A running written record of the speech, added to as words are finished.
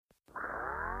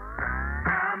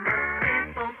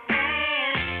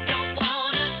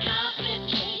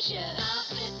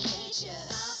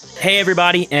Hey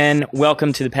everybody, and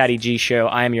welcome to the Patty G Show.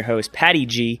 I am your host, Patty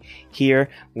G, here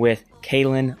with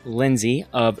Kalyn Lindsly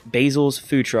of Basil's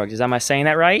Food Truck. Am I saying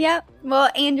that right? Yep.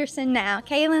 Well, Anderson now.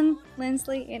 Kalyn,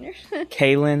 Lindsly, Anderson.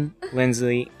 Kalyn,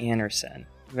 Lindsly, Anderson.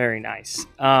 Very nice.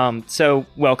 So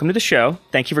welcome to the show.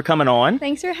 Thank you for coming on.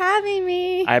 Thanks for having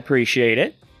me. I appreciate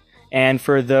it. And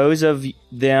for those of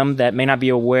them that may not be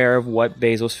aware of what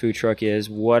Basil's Food Truck is,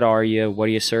 what are you? What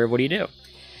do you serve? What do you do?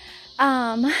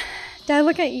 Do I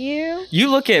look at you? You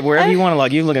look at wherever you want to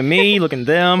look. You look at me, look at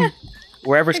them,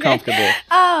 wherever's comfortable.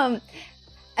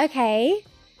 Okay.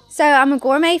 So I'm a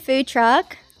gourmet food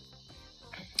truck.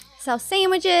 Sell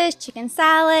sandwiches, chicken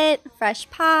salad, fresh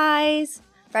pies,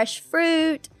 fresh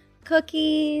fruit,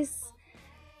 cookies.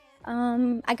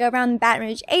 I go around the Baton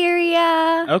Rouge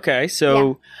area. Okay,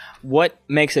 so what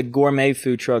makes a gourmet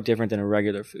food truck different than a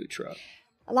regular food truck?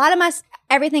 A lot of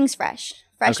everything's fresh.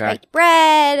 Fresh Okay. baked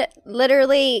bread,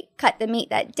 literally cut the meat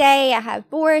that day. I have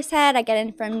boar's head. I get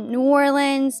it from New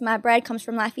Orleans. My bread comes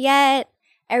from Lafayette.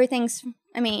 Everything's,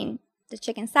 the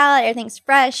chicken salad, everything's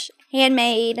fresh,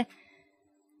 handmade,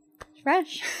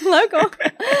 fresh, local.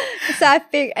 So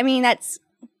that's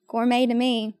gourmet to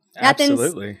me.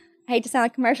 Absolutely. I hate to sound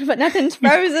like a commercial, but nothing's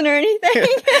frozen or anything.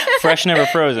 Fresh, never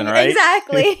frozen, right?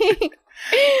 Exactly.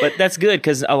 But that's good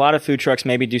because a lot of food trucks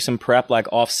maybe do some prep like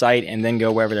off-site and then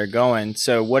go wherever they're going.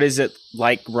 So what is it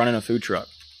like running a food truck?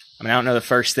 I don't know the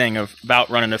first thing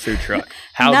about running a food truck.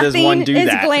 How does one do that?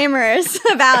 Nothing is glamorous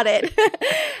about it.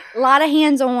 A lot of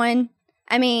hands-on.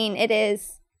 It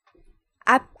is.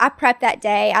 I prep that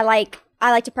day. I like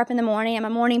to prep in the morning. I'm a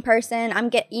morning person. I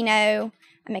make a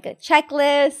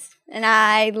checklist and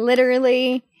I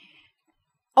literally.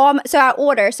 So I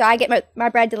order. So I get my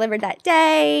bread delivered that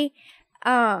day.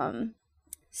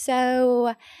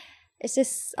 So it's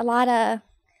just a lot of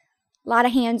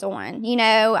hands-on,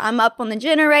 I'm up on the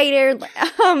generator.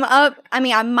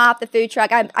 I mop the food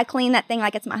truck. I clean that thing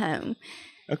like it's my home.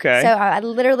 Okay. So I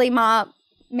literally mop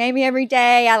maybe every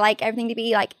day. I like everything to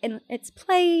be like in its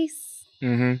place.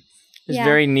 Mm-hmm. It's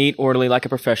very neat, orderly, like a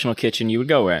professional kitchen you would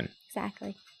go in.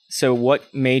 Exactly. So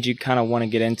what made you kind of want to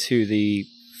get into the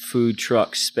food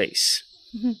truck space?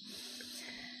 Mm-hmm.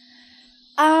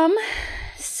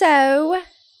 So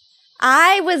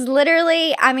I was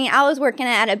literally, I was working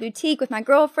at a boutique with my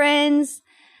girlfriends.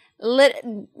 So I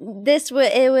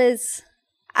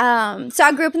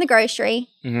grew up in the grocery.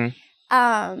 Mm-hmm.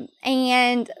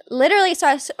 And literally, so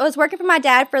I was working for my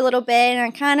dad for a little bit, and I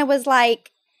kind of was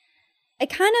like,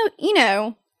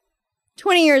 20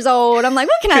 years old. I'm like,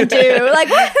 what can I do? And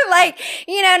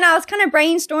I was kind of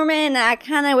brainstorming, and I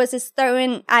kind of was just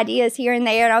throwing ideas here and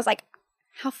there, and I was like,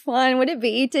 how fun would it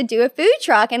be to do a food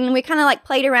truck? And we kind of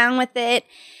played around with it.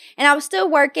 And I was still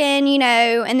working,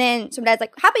 and then some dad's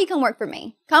like, how about you come work for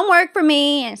me? Come work for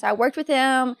me. And so I worked with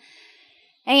him.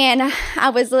 And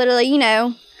I was literally,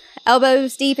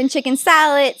 elbows deep in chicken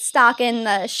salad, stocking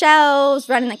the shelves,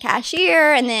 running the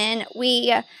cashier. And then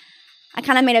I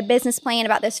kind of made a business plan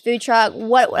about this food truck.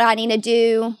 What would I need to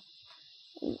do?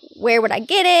 Where would I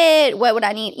get it? What would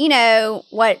I need?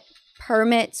 What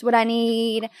permits would I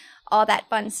need? All that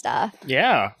fun stuff.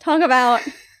 Yeah. Talk about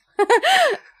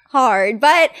hard.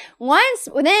 But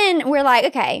then we're like,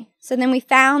 okay. So then we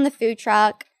found the food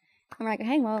truck. And we're like,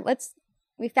 hey,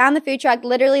 we found the food truck.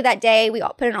 Literally that day, we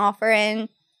all put an offer in.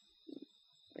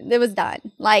 It was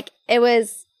done. It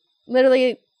was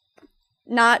literally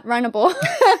not runnable.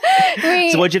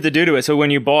 So what'd you have to do to it? So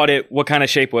when you bought it, what kind of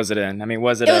shape was it in? It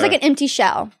was like an empty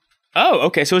shell. Oh,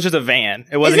 okay. So it was just a van.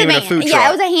 It wasn't even a food truck. Yeah,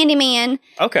 it was a handyman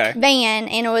van,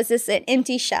 and it was just an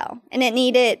empty shell. And it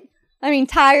needed,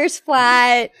 tires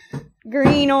flat,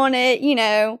 green on it,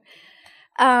 yeah.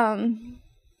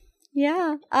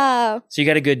 So you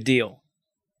got a good deal.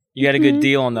 You got a good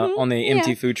deal on the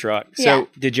empty food truck. So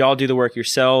did y'all do the work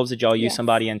yourselves? Did y'all use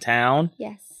somebody in town?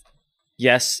 Yes.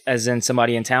 Yes, as in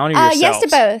somebody in town or yourselves? Yes to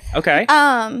both. Okay.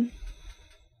 My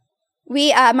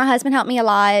husband helped me a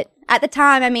lot. At the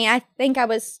time, I think I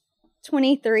was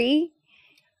 23.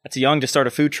 That's young to start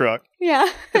a food truck. Yeah.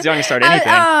 That's young to start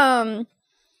anything.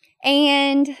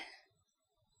 And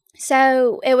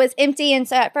so it was empty. And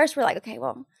so at first we're like, okay,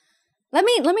 well, let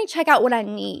me check out what I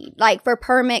need. For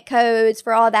permit codes,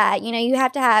 for all that. You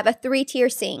have to have a 3-tier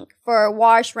sink for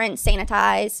wash, rinse,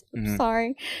 sanitize. Mm-hmm.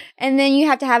 Sorry. And then you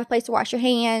have to have a place to wash your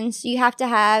hands. You have to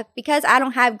have, because I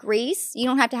don't have grease, you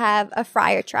don't have to have a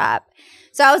fryer trap.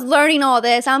 So I was learning all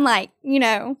this. I'm like,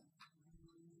 figuring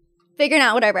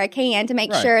out whatever I can to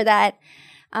make sure that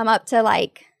I'm up to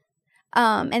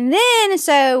and then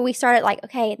so we started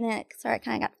okay, and then it started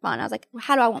kind of got fun. I was like, well,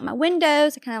 how do I want my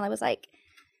windows? I kind of was like,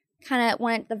 kind of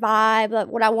wanted the vibe of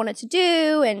what I wanted to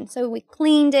do. And so we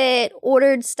cleaned it,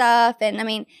 ordered stuff. And I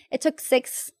mean, it took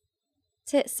 6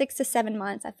 to 7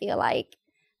 months, I feel like,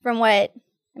 from what,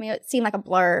 I mean, it seemed like a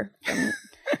blur.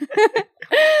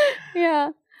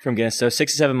 Yeah. From getting, so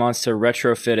 6 to 7 months to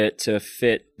retrofit it to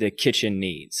fit the kitchen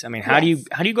needs. I mean, how do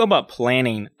you go about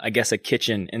planning, I guess, a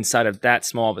kitchen inside of that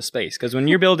small of a space? Because when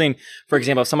you're building, for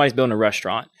example, if somebody's building a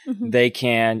restaurant, they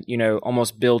can,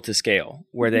 almost build to scale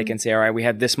where they can say, all right, we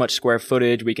have this much square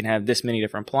footage, we can have this many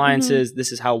different appliances,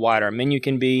 this is how wide our menu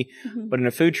can be. But in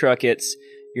a food truck,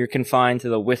 you're confined to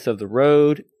the width of the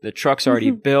road, the truck's already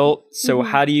built. So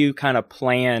how do you kind of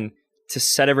plan to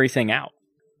set everything out?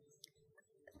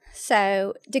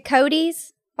 So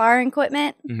Ducote's bar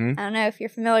equipment. I don't know if you're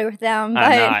familiar with them, I'm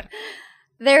but not.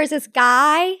 There's this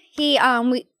guy. He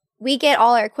we get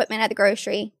all our equipment at the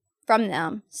grocery from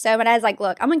them. So but I was like,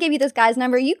 look, I'm gonna give you this guy's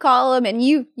number. You call him and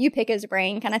you pick his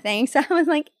brain, kind of thing. So I was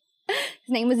like, his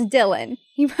name was Dylan.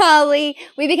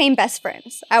 We became best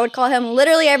friends. I would call him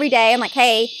literally every day. I'm like,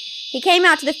 hey, he came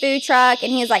out to the food truck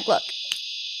and he was like, look,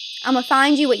 I'm gonna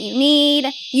find you what you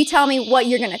need. You tell me what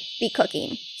you're gonna be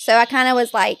cooking. So I kind of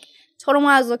was like, told him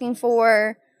what I was looking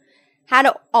for, how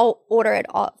to order it,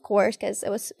 all, of course, because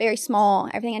it was very small.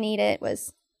 Everything I needed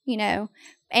was,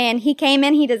 and he came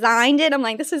in, he designed it. I'm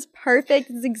like, this is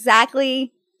perfect.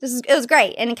 It was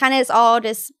great. And it kind of it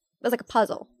was like a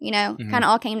puzzle, kind of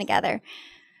all came together.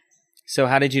 So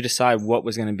how did you decide what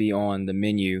was going to be on the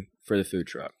menu for the food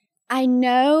truck? I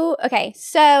know. Okay.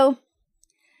 So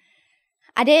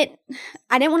I didn't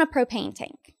want a propane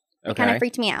tank. It kind of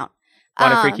freaked me out. Why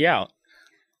did it freak you out?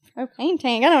 Propane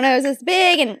tank. I don't know. It was this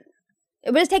big and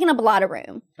it was taking up a lot of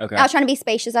room. Okay. I was trying to be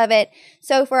spacious of it.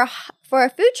 So for a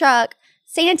food truck,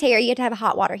 sanitary, you have to have a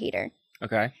hot water heater.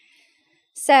 Okay.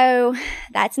 So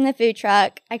that's in the food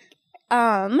truck.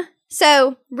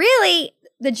 So really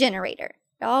the generator.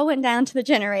 It all went down to the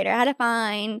generator. I had to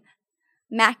find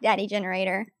Mac Daddy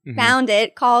generator. Found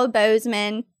it, called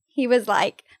Bozeman. He was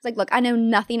like, look, I know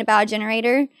nothing about a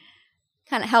generator.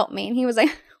 Kind of helped me. And he was like,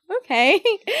 okay.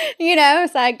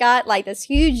 So I got like this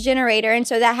huge generator. And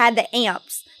so that had the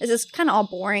amps. This is kind of all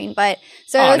boring, but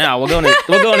so. No, we'll go into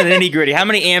the nitty gritty. How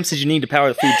many amps did you need to power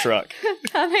the food truck?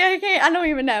 I don't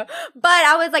even know. But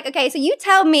I was like, okay, so you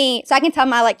tell me, so I can tell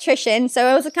my electrician.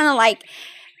 So it was kind of like,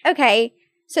 okay.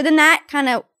 So then I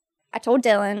told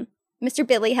Dylan, Mr.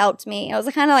 Billy helped me. I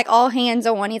was kind of like all hands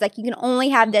on one. He's like, you can only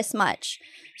have this much.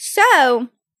 So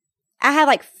I have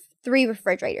like 3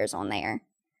 refrigerators on there.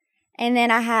 And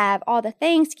then I have all the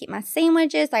things to keep my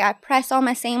sandwiches. Like I press all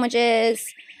my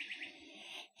sandwiches.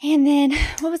 And then,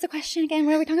 what was the question again?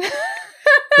 What are we talking about?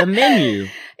 The menu.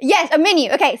 Yes, a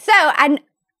menu. Okay, so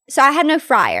I had no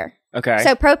fryer. Okay.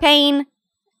 So propane,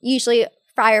 usually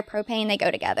fryer, propane, they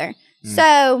go together.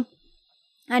 So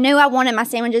I knew I wanted my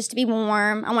sandwiches to be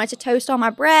warm. I wanted to toast all my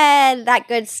bread, that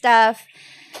good stuff.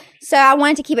 So I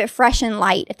wanted to keep it fresh and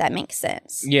light, if that makes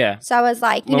sense. Yeah. So I was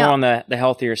like, more on the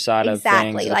healthier side of things.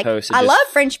 Exactly. Like, opposed to I love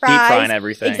French fries. Deep frying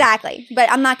everything. Exactly.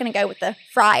 But I'm not going to go with the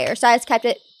fryer. So I just kept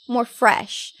it more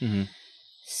fresh.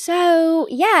 So,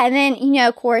 yeah. And then,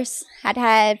 of course, had to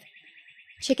have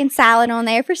chicken salad on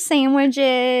there for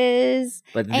sandwiches.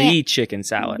 But the chicken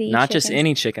salad. Not just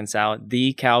any chicken salad.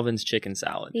 The Calvin's chicken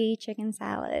salad. The chicken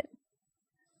salad.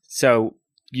 So,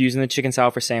 using the chicken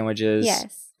salad for sandwiches.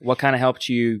 Yes. What kind of helped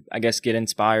you, I guess, get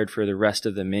inspired for the rest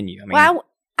of the menu? I mean, well,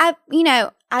 I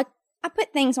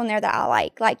put things on there that I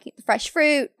like fresh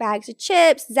fruit, bags of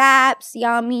chips, Zaps,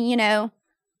 yummy,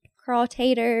 curl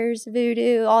taters,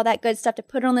 voodoo, all that good stuff to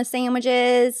put on the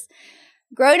sandwiches.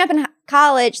 Growing up in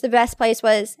college, the best place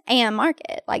was AM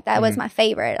Market. Like, that was my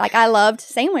favorite. Like, I loved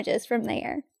sandwiches from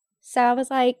there. So I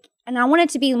was like, and I wanted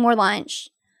to be more lunch.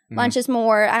 Lunch is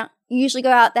more, I don't usually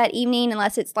go out that evening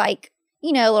unless it's like, a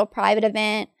little private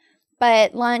event.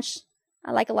 But lunch,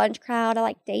 I like a lunch crowd. I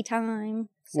like daytime.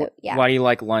 So, yeah. Why do you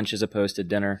like lunch as opposed to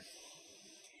dinner?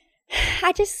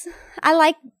 I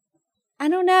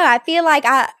don't know. I feel like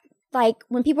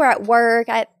when people are at work,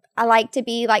 I like to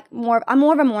be like I'm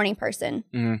more of a morning person.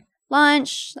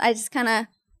 Lunch, I just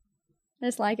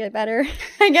like it better,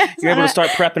 I guess. You're able to start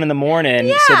prepping in the morning,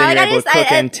 yeah, so then you're able to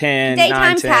cook in 10, 9, 10.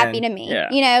 Daytime's happy to me.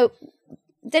 Yeah.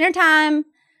 Dinner time,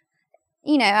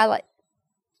 I like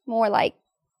more like,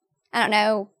 I don't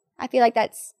know. I feel like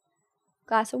that's a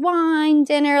glass of wine,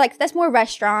 dinner. Like, that's more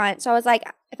restaurant. So I was like,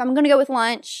 if I'm going to go with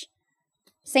lunch,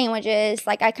 sandwiches,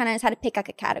 like, I kind of just had to pick like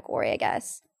a category, I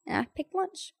guess. And I picked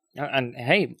lunch. And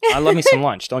hey, I love me some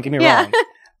lunch. Don't get me wrong.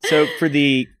 So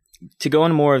to go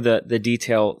into more of the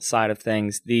detail side of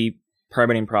things, the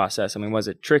permitting process, I mean, was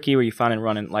it tricky? Were you finding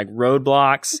running like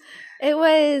roadblocks? It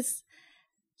was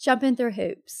jumping through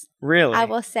hoops. Really? I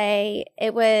will say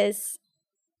it was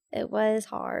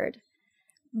hard.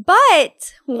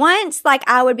 But once, like,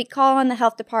 I would be calling the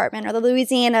health department or the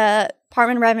Louisiana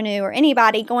Department of Revenue or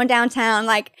anybody going downtown,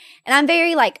 like, and I'm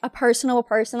very, like, a personal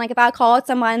person. Like, if I called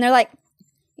someone and they're like,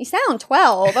 you sound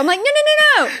 12. I'm like,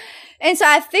 no. And so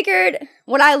I figured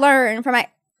what I learned from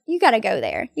you got to go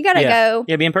there. You got to go.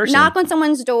 Yeah, be in person. Knock on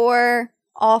someone's door,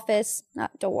 office,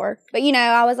 not door. But,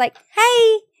 I was like,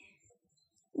 hey,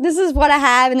 this is what I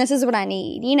have and this is what I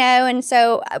need, And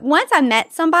so once I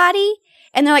met somebody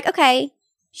and they're like, okay,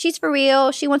 she's for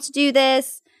real. She wants to do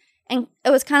this. And it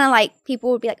was kind of like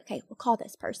people would be like, okay, we'll call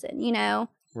this person,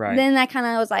 Right. Then I kind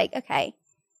of was like, okay,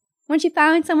 once you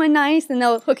find someone nice, then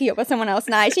they'll hook you up with someone else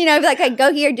nice. Be like, hey,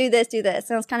 go here, do this. And it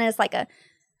was kind of just like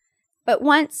but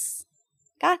once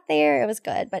got there, it was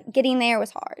good. But getting there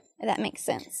was hard, if that makes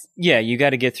sense. Yeah, you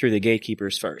got to get through the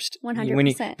gatekeepers first.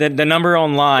 100%. The number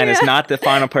online is not the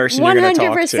final person you're going to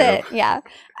talk to. 100%, yeah.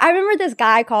 I remember this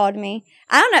guy called me.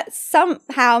 I don't know,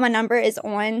 somehow my number is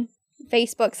on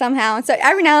Facebook somehow. And so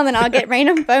every now and then I'll get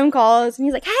random phone calls. And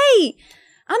he's like, hey,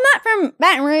 I'm not from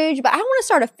Baton Rouge, but I want to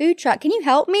start a food truck. Can you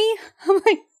help me? I'm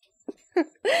like,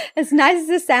 as nice as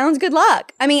this sounds, good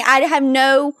luck. I mean,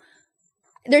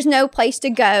 there's no place to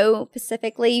go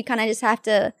specifically. You kind of just have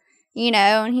to,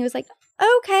 and he was like,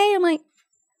 okay. I'm like,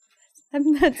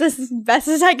 that's as best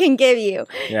as I can give you.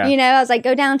 Yeah. I was like,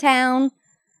 go downtown,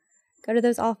 go to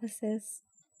those offices.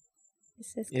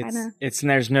 It's just kind of.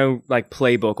 There's no like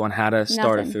playbook on how to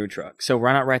start a food truck. So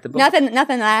why not write the book?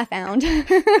 Nothing that I found.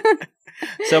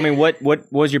 So, I mean, what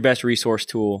was your best resource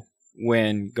tool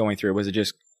when going through it? Was it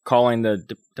just calling the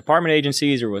department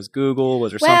agencies, or was Google?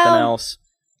 Was there something else?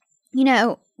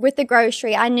 With the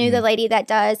grocery, I knew the lady that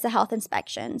does the health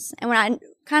inspections. And when I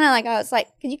was like,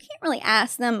 because you can't really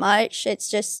ask them much.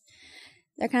 It's just,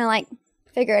 they're kind of like,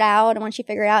 figure it out. And once you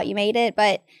figure it out, you made it.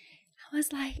 But I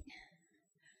was like,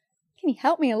 can you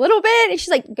help me a little bit? And she's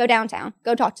like, go downtown,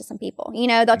 go talk to some people.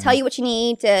 They'll tell you what you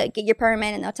need to get your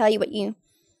permit, and they'll tell you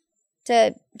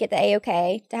to get the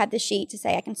A-OK, to have the sheet to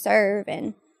say I can serve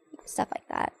and stuff like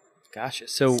that. Gotcha.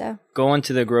 So going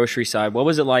to the grocery side, what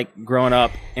was it like growing up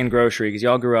in grocery? Because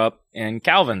y'all grew up in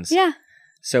Calvin's. Yeah.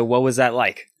 So what was that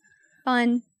like?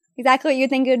 Fun. Exactly what you'd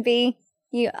think it would be.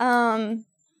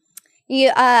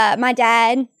 My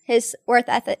dad, his work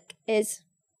ethic is,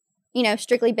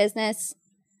 strictly business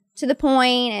to the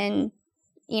point, and,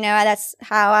 that's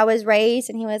how I was raised.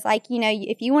 And he was like,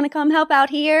 if you want to come help out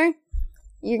here,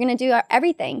 you're going to do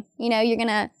everything. You're going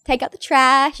to take out the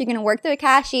trash. You're going to work through a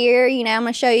cashier. I'm going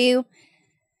to show you.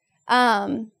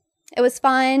 It was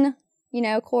fun.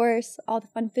 Of course, all the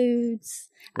fun foods.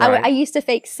 Right. I used to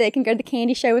fake sick and go to the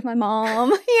candy show with my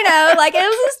mom. Like it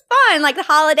was just fun. Like the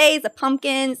holidays, the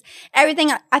pumpkins,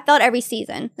 everything. I felt every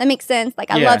season. That makes sense.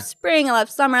 Like I love spring. I love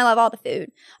summer. I love all the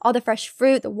food, all the fresh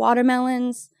fruit, the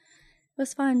watermelons. It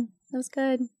was fun. It was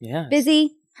good. Yeah.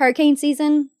 Busy. Hurricane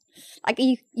season. Like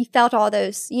you felt all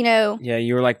those, Yeah,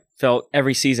 you were like felt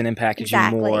every season impacted you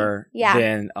more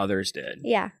than others did.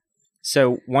 Yeah.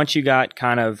 So once you got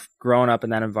kind of growing up in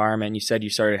that environment, you said you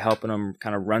started helping them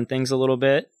kind of run things a little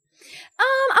bit.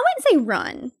 I wouldn't say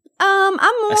run. I'm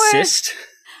more assist.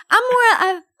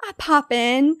 I pop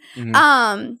in.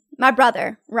 Mm-hmm. My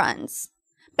brother runs,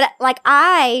 but like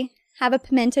I have a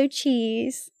pimento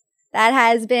cheese that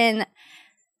has been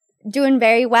doing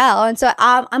very well, and so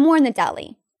I'm more in the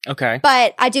deli. Okay.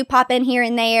 But I do pop in here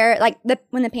and there. Like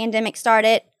when the pandemic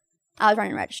started, I was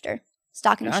running register,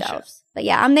 stocking the shelves. But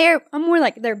yeah, I'm there. I'm more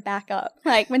like their backup.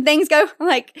 Like when things go,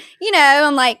 like,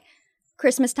 I'm like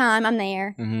Christmas time, I'm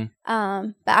there. Mm-hmm.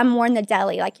 But I'm more in the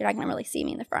deli. Like you're not going to really see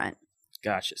me in the front.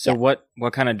 Gotcha. So what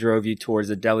kind of drove you towards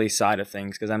the deli side of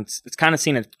things? Because it's kind of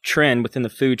seen a trend within the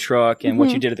food truck and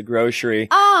what you did at the grocery.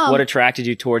 What attracted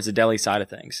you towards the deli side of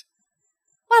things?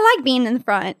 Well, I like being in the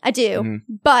front. I do.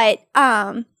 Mm-hmm. But,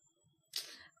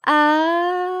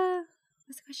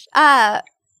 what's the question?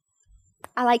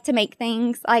 I like to make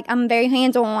things. Like, I'm very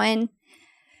hands-on.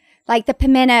 Like the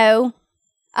pimento.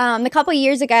 A couple of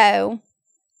years ago,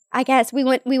 I guess we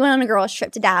went on a girls'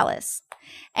 trip to Dallas.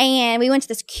 And we went to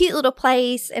this cute little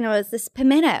place, and it was this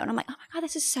pimento. And I'm like, oh my God,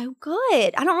 this is so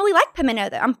good. I don't really like pimento,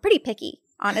 though. I'm pretty picky,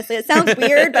 honestly. It sounds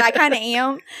weird, but I kind of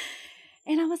am.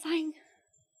 And I was like,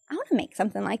 I want to make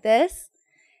something like this.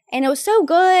 And it was so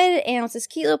good, and it was this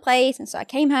cute little place. And so I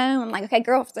came home. I'm like, okay,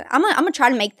 girls, I'm gonna try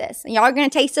to make this. And y'all are going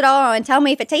to taste it all and tell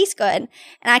me if it tastes good.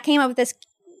 And I came up with this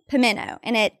pimento.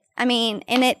 And it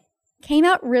came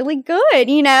out really good,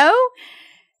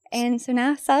 And so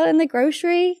now I sell it in the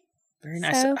grocery. Very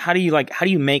nice. So, how do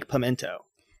you make pimento?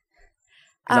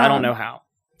 Because I don't know how.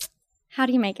 How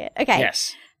do you make it? Okay.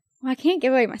 Yes. Well, I can't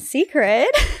give away my secret.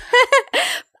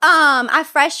 I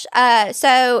fresh,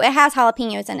 so it has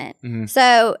jalapenos in it. Mm-hmm.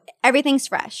 So everything's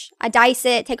fresh. I dice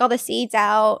it, take all the seeds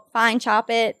out, fine chop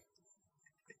it.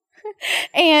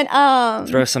 And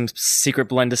throw some secret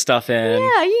blend of stuff in.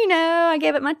 Yeah, you know, I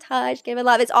give it my touch, give it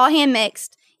love. It's all hand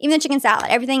mixed. Even the chicken salad,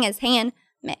 everything is hand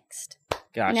mixed.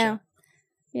 Gotcha. You know?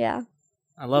 Yeah.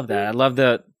 I love that. I love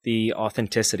the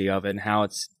authenticity of it and how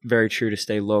it's very true to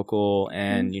stay local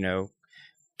and, you know,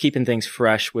 keeping things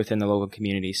fresh within the local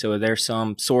community. So there's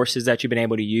some sources that you've been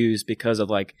able to use because of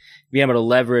like being able to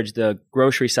leverage the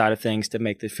grocery side of things to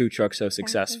make the food truck so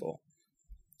successful.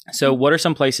 So what are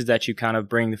some places that you kind of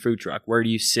bring the food truck? Where do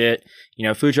you sit? You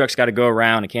know, food truck's got to go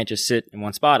around. It can't just sit in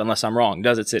one spot unless I'm wrong.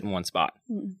 Does it sit in one spot?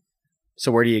 Mm.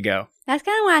 So where do you go? That's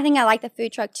kind of why I think I like the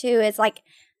food truck too. Is like,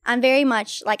 I'm very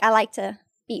much like, I like to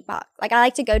beatbox. Like I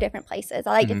like to go different places.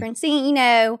 I like different scenes, you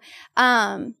know.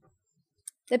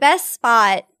 The best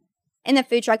spot in the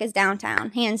food truck is downtown,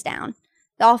 hands down.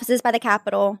 The office is by the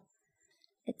Capitol.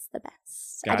 It's the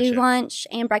best. Gotcha. I do lunch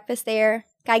and breakfast there.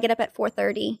 Gotta get up at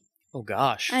 4:30. Oh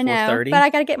gosh, I know, 4:30? But I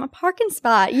gotta get my parking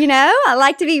spot. You know, I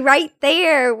like to be right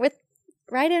there with,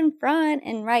 right in front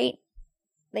and right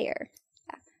there.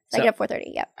 Yeah. So I get up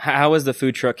 4:30. Yep. How is the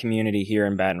food truck community here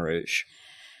in Baton Rouge?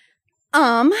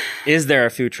 Is there a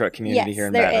food truck community here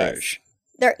in Baton Rouge?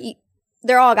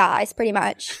 They're all guys, pretty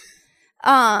much.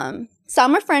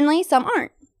 Some are friendly, some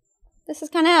aren't. This is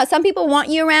kind of how some people want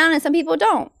you around and some people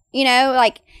don't. You know,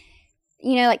 like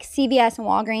CVS and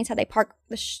Walgreens, how they park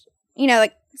you know,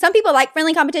 like some people like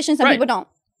friendly competition, some people don't.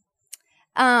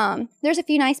 There's a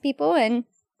few nice people, and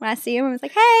when I see them, I'm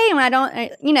like, hey, and when I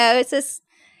don't, you know, it's just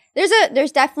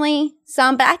there's definitely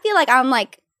some, but I feel like I'm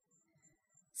like,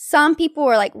 some people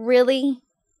are like really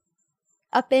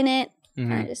up in it,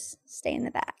 and I just stay in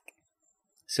the back.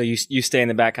 So you stay in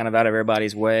the back kind of out of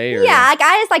everybody's way? Or? Yeah, like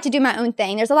I just like to do my own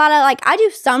thing. There's a lot of like, I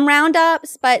do some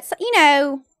roundups, but you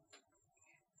know,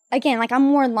 again, like I'm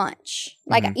more lunch.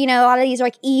 Like, you know, a lot of these are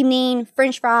like evening,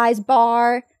 French fries,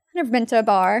 bar. I've never been to a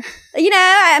bar. You know,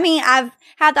 I mean, I've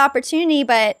had the opportunity,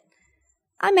 but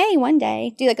I may one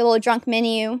day do like a little drunk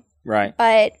menu. Right.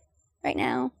 But right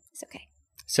now, it's okay.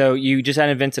 So you just had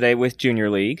an event today with Junior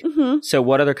League. Mm-hmm. So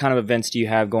what other kind of events do you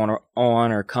have going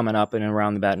on or coming up in and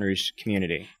around the Baton Rouge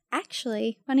community?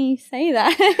 Actually, funny you say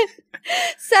that.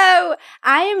 So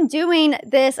I am doing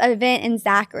this event in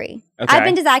Zachary. Okay. I've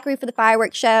been to Zachary for the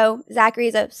fireworks show. Zachary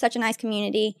is such a nice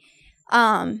community.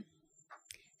 So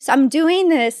I'm doing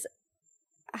this.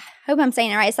 I hope I'm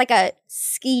saying it right. It's like a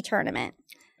ski tournament.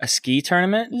 A ski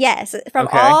tournament? Yes. From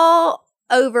all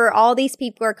over, all these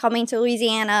people are coming to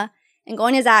Louisiana and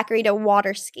going to Zachary to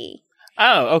water ski.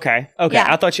 Oh, okay. Okay.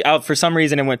 Yeah. I thought for some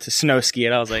reason it went to snow ski,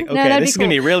 and I was like, okay, this is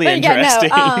going to be really interesting.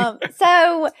 Yeah, no,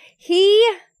 so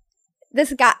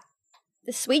this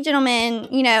sweet gentleman,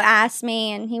 you know, asked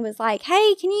me, and he was like,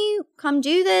 hey, can you come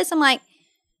do this? I'm like,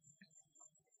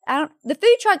 the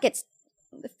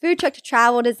food truck to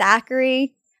travel to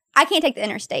Zachary. I can't take the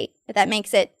interstate, if that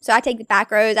makes it. So I take the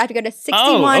back roads. I have to go to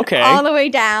 61 all the way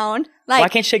down. Like, why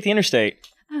can't you take the interstate?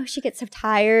 Oh, she gets so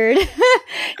tired.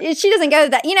 She doesn't go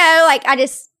that, you know, like I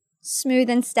just smooth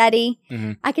and steady.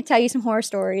 Mm-hmm. I could tell you some horror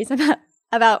stories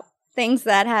about things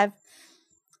that I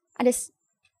just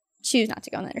choose not to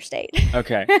go on the interstate.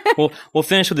 Okay. Well, we'll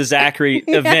finish with the Zachary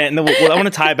event. And then I want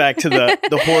to tie back to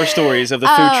the horror stories of the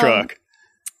food truck.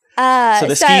 So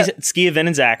the ski event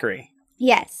in Zachary.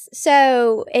 Yes.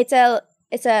 So it's a,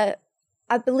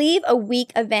 I believe, a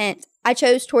week event. I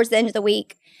chose towards the end of the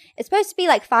week. It's supposed to be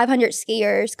like 500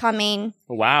 skiers coming.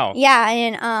 Wow. Yeah,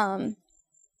 and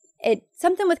it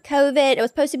something with COVID. It was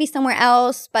supposed to be somewhere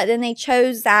else, but then they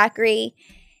chose Zachary.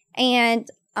 And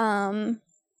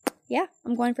yeah,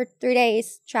 I'm going for 3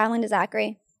 days traveling to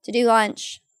Zachary to do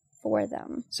lunch for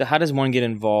them. So how does one get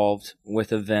involved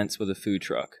with events with a food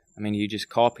truck? I mean, you just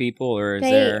call people, or is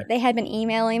there... They had been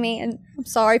emailing me, and I'm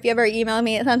sorry if you ever email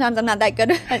me. Sometimes I'm not that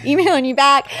good at emailing you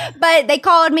back. But they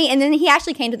called me, and then he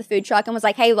actually came to the food truck and was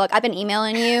like, hey, look, I've been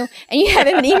emailing you, and you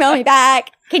haven't been emailing me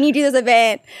back. Can you do this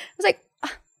event? I was like,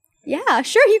 yeah,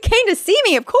 sure, you came to see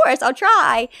me. Of course, I'll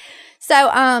try. So,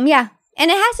 yeah.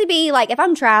 And it has to be, like, if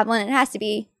I'm traveling, it has to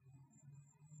be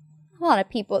a lot of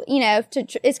people. You know,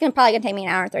 it's probably going to take me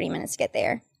an hour and 30 minutes to get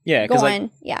there. Yeah, because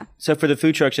So for the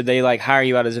food truck, should they like hire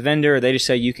you out as a vendor, or they just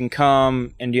say you can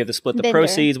come and do you have to split the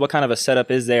proceeds? What kind of a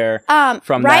setup is there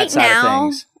from that side of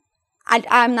things?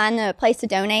 I'm not in a place to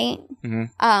donate.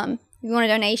 Mm-hmm. If you want a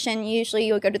donation, usually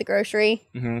you would go to the grocery.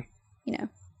 Mm-hmm. You know,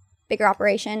 bigger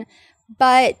operation.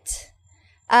 But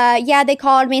yeah, they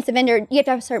called me. It's a vendor. You have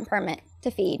to have a certain permit to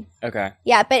feed. Okay.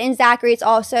 Yeah, but in Zachary, it's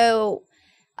also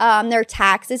Their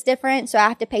tax is different, so I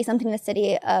have to pay something to the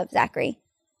city of Zachary.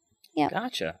 Yeah.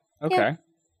 Gotcha. Okay. Yep.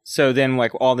 So then,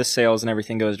 like, all the sales and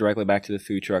everything goes directly back to the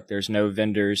food truck. There's no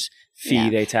vendor's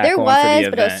fee they tack there on for the was,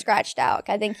 event. but it was scratched out.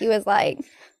 I think he was like,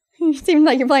 "You seem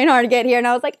like you're playing hard to get here," and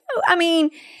I was like, "Oh, I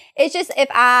mean, it's just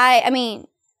I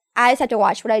just have to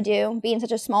watch what I do. Being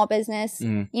such a small business,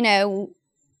 you know,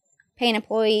 paying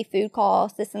employee, food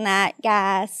costs, this and that,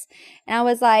 gas." And I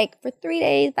was like, for 3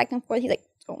 days back and forth, he's like,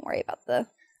 "Don't worry about the."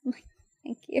 I'm like,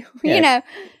 "Thank you." Yeah, you know,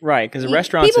 right? Because the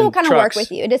restaurants, people will and kind of trucks, work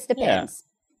with you. It just depends. Yeah.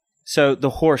 So the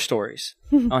horror stories.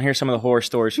 I'll hear some of the horror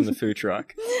stories from the food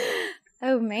truck.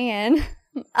 Oh man.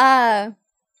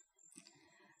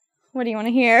 What do you want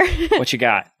to hear? What you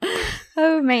got?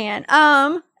 Oh man.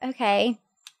 Okay.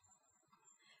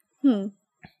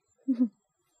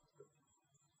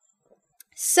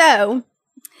 So,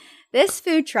 this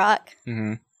food truck,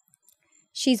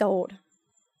 she's old.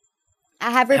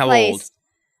 I have replaced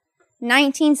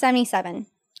 1977.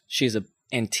 She's an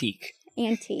antique.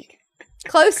 Antique.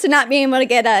 Close to not being able to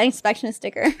get an inspection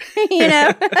sticker, you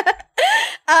know?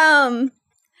 Oh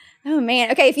man.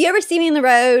 Okay, if you ever see me on the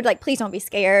road, like, please don't be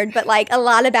scared. But like, a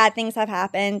lot of bad things have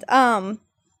happened. Oh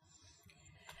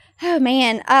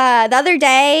man. The other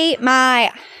day,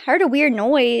 I heard a weird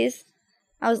noise.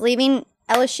 I was leaving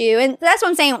LSU, and that's what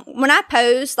I'm saying. When I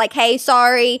post, like, "Hey,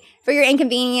 sorry for your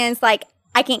inconvenience. Like,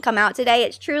 I can't come out today,"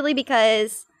 it's truly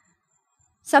because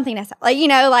something that's like, you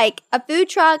know, like a food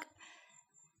truck.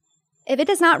 If it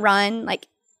does not run, like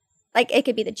it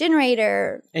could be the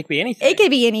generator. It could be anything. It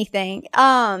could be anything.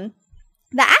 The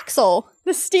axle,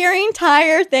 the steering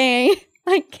tire thing,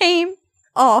 like, came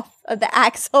off of the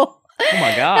axle. Oh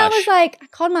my gosh. And I was like, I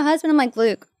called my husband. I'm like,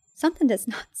 "Luke, something does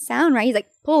not sound right." He's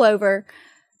like, pull over.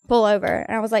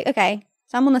 And I was like, okay.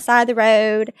 So I'm on the side of the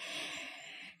road.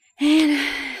 And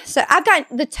so I've got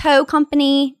the tow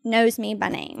company knows me by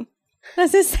name.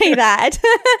 Let's just say that.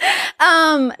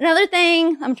 Another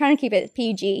thing, I'm trying to keep it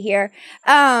PG here.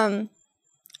 So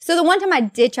the one time I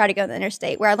did try to go to the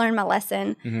interstate where I learned my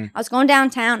lesson, I was going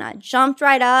downtown. I jumped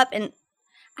right up, and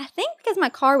I think because my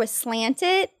car was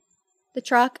slanted, the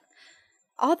truck,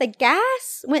 all the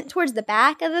gas went towards the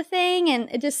back of the thing, and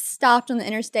it just stopped on the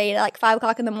interstate at like 5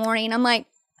 o'clock in the morning. I'm like,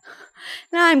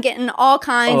 now I'm getting all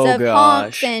kinds of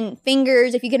honks and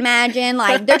fingers, if you can imagine.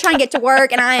 Like, they're trying to get to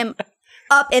work, and I am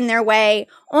up in their way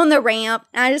on the ramp.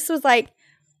 And I just was like,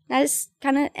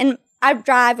 and I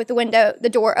drive with the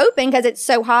door open because it's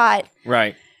so hot.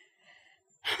 Right.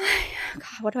 I'm like, oh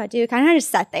God, what do I do? Kind of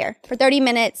just sat there for 30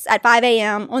 minutes at 5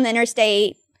 a.m. on the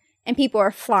interstate, and people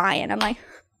are flying. I'm like,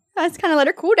 I just kind of let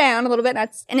her cool down a little bit,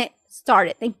 and it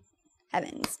started, thank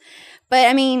heavens. But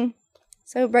I mean,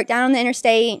 so broke down on the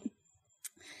interstate.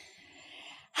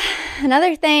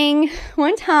 Another thing,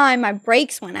 one time my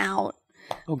brakes went out.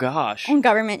 Oh gosh. On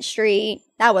Government Street.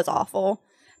 That was awful.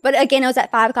 But again, it was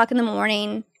at 5 o'clock in the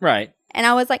morning. Right. And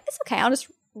I was like, it's okay. I'll just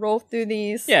roll through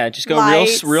these. Yeah, just go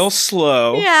lights. real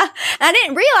slow. Yeah. And I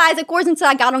didn't realize, of course, until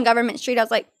I got on Government Street. I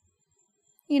was like,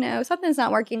 you know, something's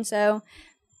not working. So,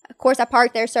 of course, I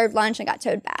parked there, served lunch, and got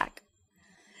towed back.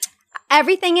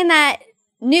 Everything in that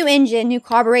new engine, new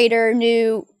carburetor,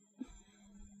 new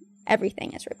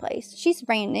everything is replaced. She's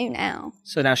brand new now.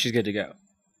 So now she's good to go.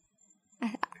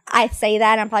 I say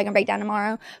that. I'm probably going to break down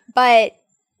tomorrow. But,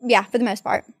 yeah, for the most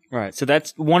part. Right. So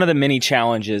that's one of the many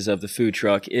challenges of the food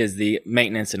truck is the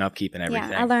maintenance and upkeep and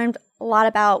everything. Yeah, I learned a lot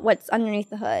about what's underneath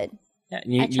the hood. Yeah,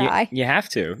 you have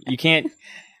to. You can't,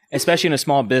 especially in a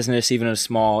small business, even in a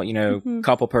small,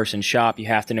 couple-person shop, you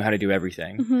have to know how to do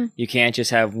everything. You can't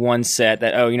just have one set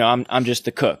that, I'm just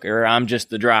the cook or I'm just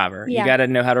the driver. Yeah. You got to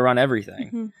know how to run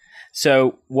everything.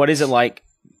 So what is it like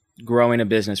growing a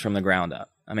business from the ground up?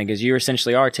 I mean, because you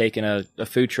essentially are taking a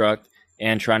food truck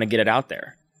and trying to get it out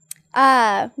there.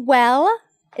 Well,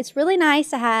 it's really nice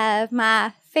to have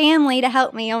my family to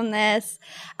help me on this.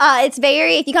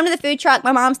 If you come to the food truck,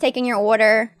 my mom's taking your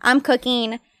order, I'm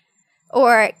cooking,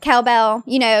 or cowbell,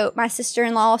 my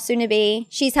sister-in-law, soon to be,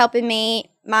 she's helping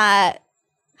me. My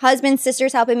husband's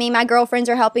sister's helping me. My girlfriends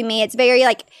are helping me. It's very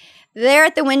like, they're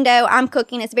at the window, I'm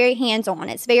cooking. It's very hands-on.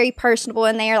 It's very personable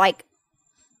in there. Like,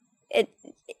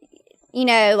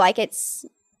 it's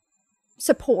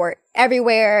support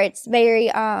everywhere. It's very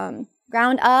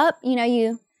ground up.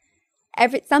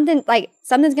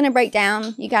 Something's going to break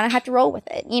down. You gotta have to roll with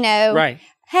it. Right.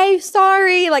 Hey,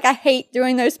 sorry. Like, I hate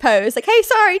doing those posts. Like, hey,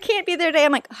 sorry, can't be there today.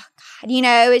 I'm like, oh God,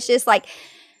 it's just like.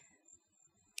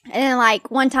 And then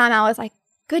like one time I was like,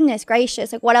 goodness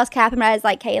gracious, like what else can happen? I was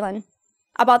like, Kalyn,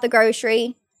 I bought the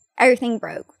grocery. Everything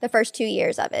broke the first 2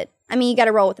 years of it. I mean, you got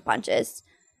to roll with the punches.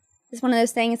 It's one of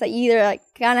those things that you either like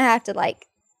kind of have to like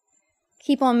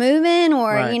keep on moving,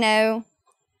 or, Right. you know,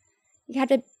 you have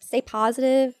to stay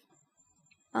positive,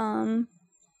 and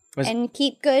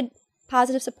keep good,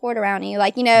 positive support around you.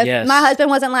 Like, you know, if my husband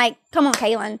wasn't like, come on,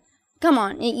 Kalyn, come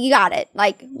on, you got it.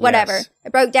 Like, whatever. Yes.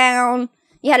 It broke down.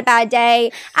 You had a bad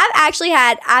day.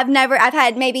 I've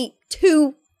had maybe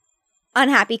 2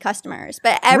 unhappy customers,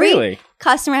 but every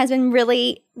customer has been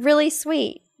really, really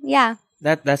sweet. Yeah.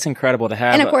 That's incredible to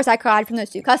have. And of course I cried from those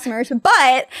 2 customers,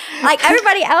 but like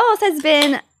everybody else has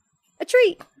been a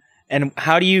treat. And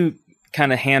how do you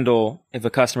kind of handle if a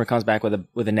customer comes back with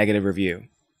a negative review?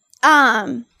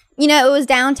 You know, it was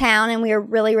downtown and we were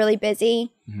really, really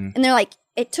busy. Mm-hmm. And they're like,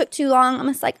 it took too long. I'm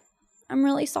just like, I'm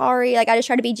really sorry. Like, I just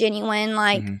try to be genuine.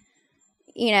 Like,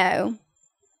 you know,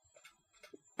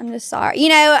 I'm just sorry. You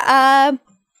know,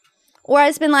 or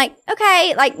it's been like,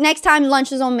 okay, like next time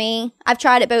lunch is on me. I've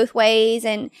tried it both ways.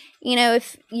 And, you know,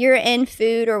 if you're in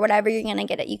food or whatever, you're going to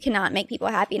get it. You cannot make people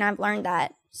happy. And I've learned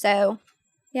that. So,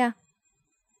 yeah.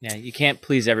 Yeah, you can't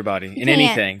please everybody in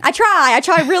anything. I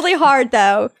try really hard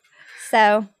though.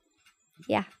 So,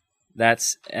 yeah.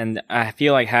 And I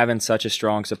feel like having such a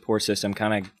strong support system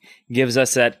kind of gives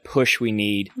us that push we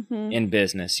need in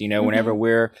business. You know, whenever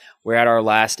we're at our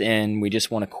last end, we just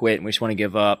want to quit and we just want to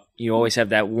give up. You always have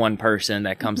that one person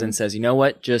that comes in and says, you know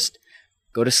what, just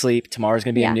go to sleep. Tomorrow's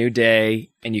going to be a new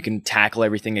day and you can tackle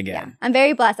everything again. Yeah. I'm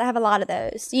very blessed. I have a lot of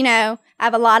those. You know, I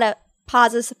have a lot of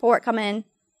positive support coming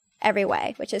every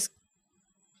way, which is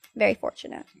very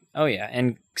fortunate. Oh, yeah.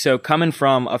 And so coming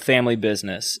from a family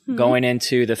business, going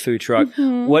into the food truck,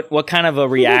 what kind of a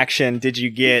reaction did you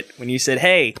get when you said,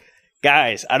 hey,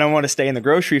 guys, I don't want to stay in the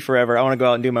grocery forever. I want to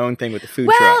go out and do my own thing with the food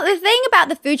truck? Well, the thing about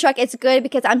the food truck, it's good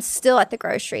because I'm still at the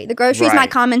grocery. The grocery is my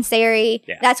commissary.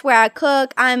 Yeah. That's where I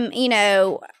cook. I'm, you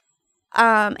know,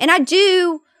 and I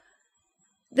do,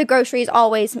 the grocery is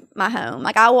always my home.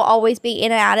 Like, I will always be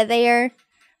in and out of there.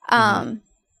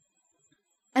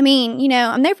 I mean, you know,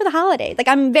 I'm there for the holidays. Like,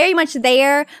 I'm very much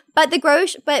there. But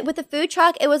but with the food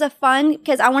truck, it was a fun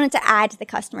because I wanted to add to the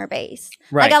customer base.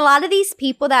 Right. Like, a lot of these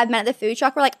people that I've met at the food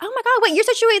truck were like, oh my God, wait, you're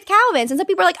such a with Calvin's. And some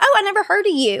people are like, oh, I never heard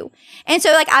of you. And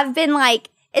so, like, I've been like,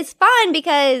 it's fun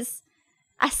because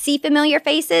I see familiar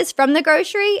faces from the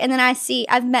grocery, and then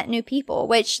I've met new people,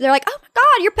 which they're like, oh my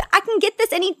God, I can get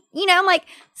this you know, I'm like,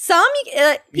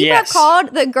 people have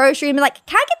called the grocery and be like,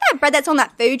 can I get that bread that's on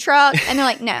that food truck? And they're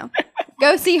like, no.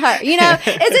 Go see her. You know,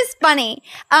 it's just funny.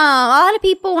 A lot of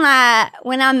people when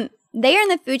I'm there in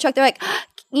the food truck, they're like,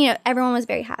 you know, everyone was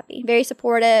very happy, very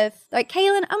supportive. They're like,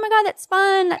 Kalyn, oh my God, that's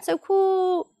fun. That's so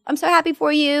cool. I'm so happy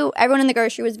for you. Everyone in the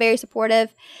grocery was very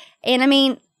supportive. And I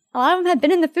mean, a lot of them had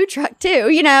been in the food truck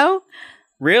too, you know?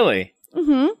 Really?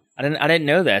 Mm-hmm. I didn't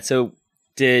know that. So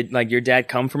did like your dad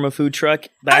come from a food truck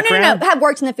background? Oh, no. Have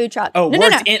worked in the food truck. Oh, no.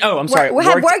 I'm sorry.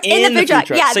 Worked in the food truck.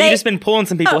 Yeah, so you just been pulling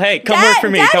some people. Hey, come work for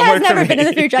me. Dad Come work for me. has never been in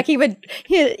the food truck. He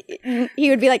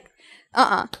would be like,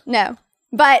 no.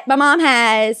 But my mom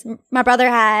has, my brother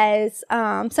has,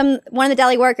 one of the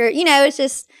deli workers. You know, it's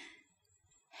just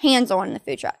hands on in the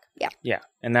food truck. Yeah. Yeah,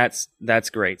 and that's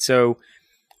great. So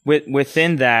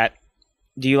within that,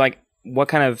 do you like? What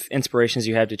kind of inspirations do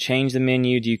you have to change the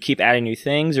menu? Do you keep adding new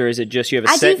things, or is it just you have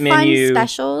a set menu? Fun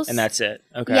specials, and that's it?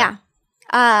 Okay. Yeah,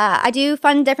 I do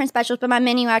fun different specials, but my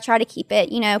menu I try to keep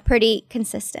it, you know, pretty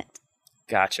consistent.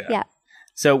 Gotcha. Yeah.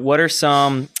 So, what are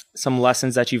some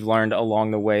lessons that you've learned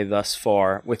along the way thus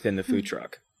far within the food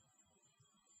truck?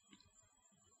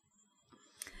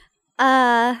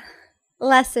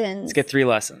 Lessons. Let's get 3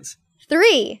 lessons.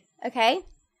 3. Okay.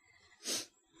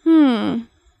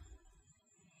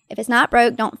 If it's not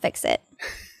broke, don't fix it.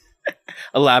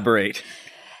 Elaborate.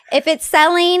 If it's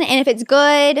selling and if it's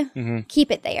good, keep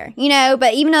it there. You know,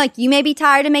 but even though like you may be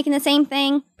tired of making the same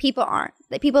thing, people aren't.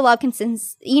 People love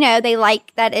consistency. You know, they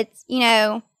like that it's, you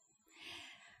know,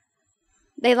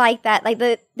 they like that. Like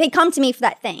they come to me for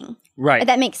that thing. Right. If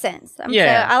that makes sense.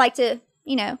 Yeah. So I like to,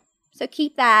 you know, so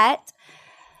keep that.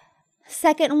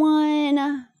 Second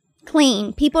one,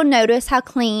 clean. People notice how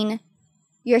clean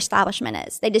your establishment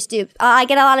is. They just do. I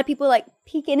get a lot of people like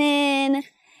peeking in,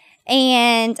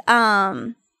 and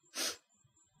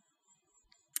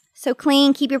so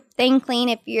clean. Keep your thing clean.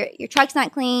 If your truck's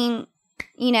not clean,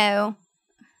 you know,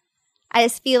 I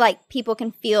just feel like people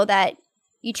can feel that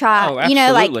you try. Oh, absolutely. You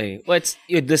know, like, well, it's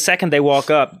the second they walk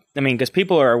up. I mean, because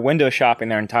people are window shopping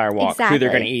their entire walk, who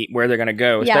they're going to eat, where they're going to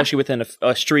go, especially within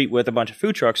a street with a bunch of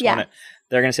food trucks on it.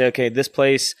 They're going to say, okay, this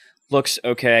place looks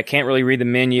okay. I can't really read the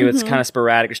menu. It's kind of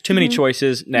sporadic. There's too many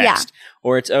choices. Next.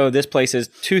 Or it's, this place is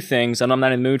 2 things and I'm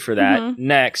not in the mood for that.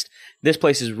 Next. This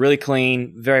place is really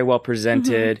clean, very well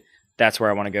presented. That's where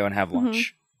I want to go and have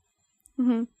lunch.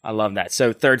 I love that.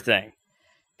 So third thing.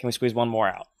 Can we squeeze one more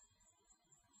out?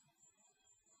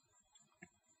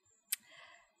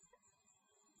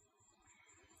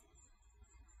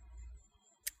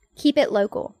 Keep it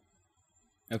local.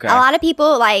 Okay. A lot of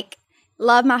people like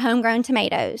love my homegrown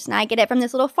tomatoes, and I get it from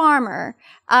this little farmer.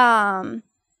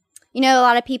 You know, a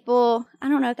lot of people, I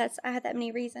don't know if I had that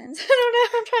many reasons. I don't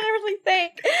know. I'm trying to really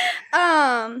think.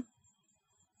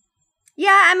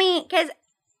 Yeah, I mean,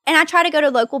 and I try to go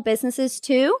to local businesses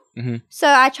too. Mm-hmm. So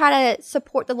I try to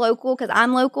support the local because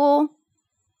I'm local.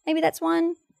 Maybe that's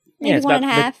one. Maybe it's one about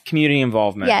and a half. the community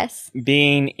involvement. Yes.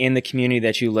 Being in the community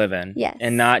that you live in. Yes.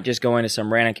 And not just going to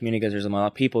some random community because there's a lot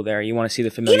of people there. You want to see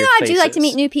the familiar Even though I faces. do like to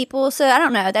meet new people, so I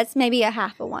don't know. That's maybe a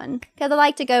half of one. Because I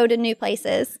like to go to new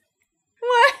places.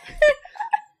 What?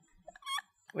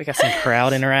 We got some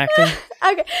crowd interacting.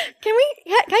 Okay. Can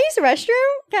I use the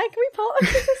restroom? Can we pause?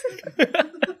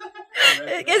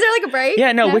 Is there like a break?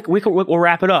 Yeah, no, we'll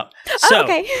wrap it up. So,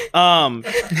 okay. I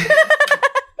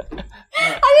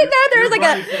didn't know there was like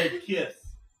a kiss.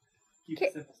 Keep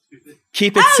it simple, stupid.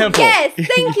 Keep it simple. Yes,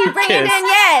 thank you, Brandon.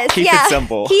 Yes, Keep it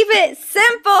simple. Keep it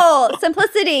simple.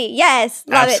 Simplicity. Yes,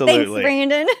 love Absolutely. it.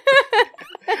 Thanks,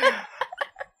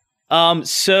 Brandon.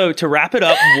 So to wrap it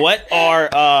up, what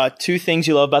are 2 things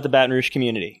you love about the Baton Rouge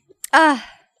community?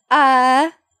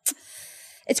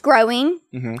 It's growing.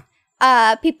 Mm-hmm.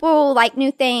 People like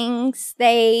new things.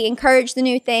 They encourage the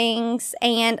new things,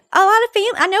 and a lot of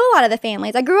I know a lot of the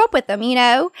families. I grew up with them, you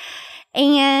know.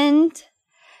 And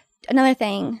another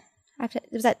thing,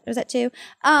 was that 2?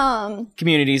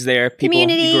 Communities there, people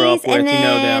communities, you grew up with, and then, you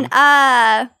know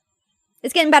them.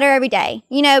 It's getting better every day.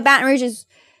 You know, Baton Rouge is.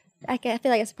 I feel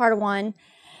like it's part of one.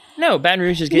 No, Baton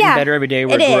Rouge is getting better every day.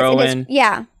 We're growing.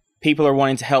 Yeah. People are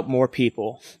wanting to help more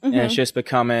people. Mm-hmm. And it's just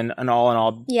becoming an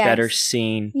all-in-all better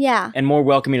scene. Yeah. And more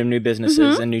welcoming of new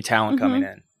businesses and new talent coming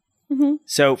in. Mm-hmm.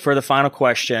 So for the final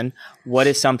question, what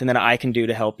is something that I can do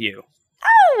to help you?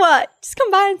 Oh, what? Just come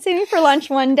by and see me for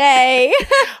lunch one day.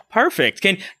 Perfect.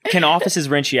 Can offices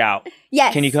rent you out?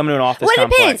 Yes. Can you come to an office Well, it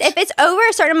complex? depends. If it's over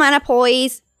a certain amount of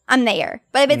employees, I'm there.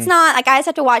 But if it's not, like I just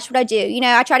have to watch what I do. You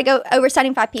know, I try to go over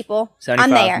 75 people. 75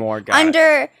 I'm there. more. Got it.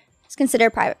 Under, it's considered a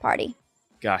private party.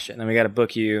 Gosh, and then we got to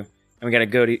book you, and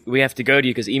we have to go to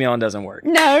you because emailing doesn't work.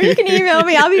 No, you can email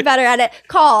me. I'll be better at it.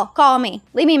 Call me.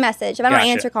 Leave me a message. If I don't Gotcha.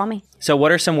 answer, call me. So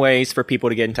what are some ways for people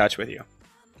to get in touch with you?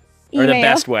 Email. Or the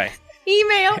best way?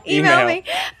 Email me.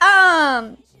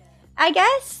 I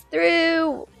guess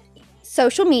through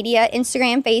social media,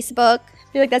 Instagram, Facebook.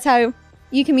 I feel like that's how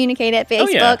you communicate at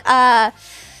Facebook. Oh, yeah.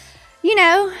 You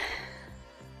know,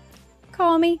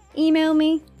 call me, email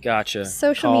me. Gotcha.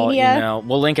 Social media. Email.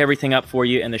 We'll link everything up for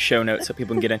you in the show notes so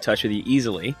people can get in touch with you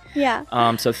easily.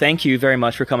 Yeah. So thank you very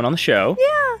much for coming on the show.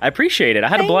 Yeah. I appreciate it. I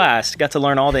had a blast. Got to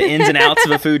learn all the ins and outs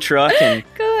of a food truck and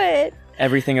Good.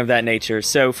 everything of that nature.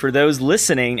 So for those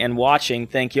listening and watching,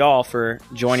 thank y'all for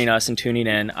joining us and tuning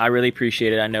in. I really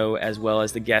appreciate it. I know as well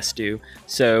as the guests do.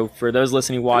 So for those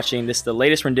listening, watching, this is the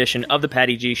latest rendition of the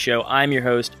Patty G Show. I'm your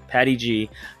host, Patty G,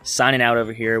 signing out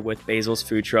over here with Basil's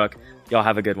Food Truck. Y'all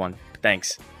have a good one.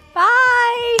 Thanks.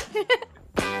 Bye.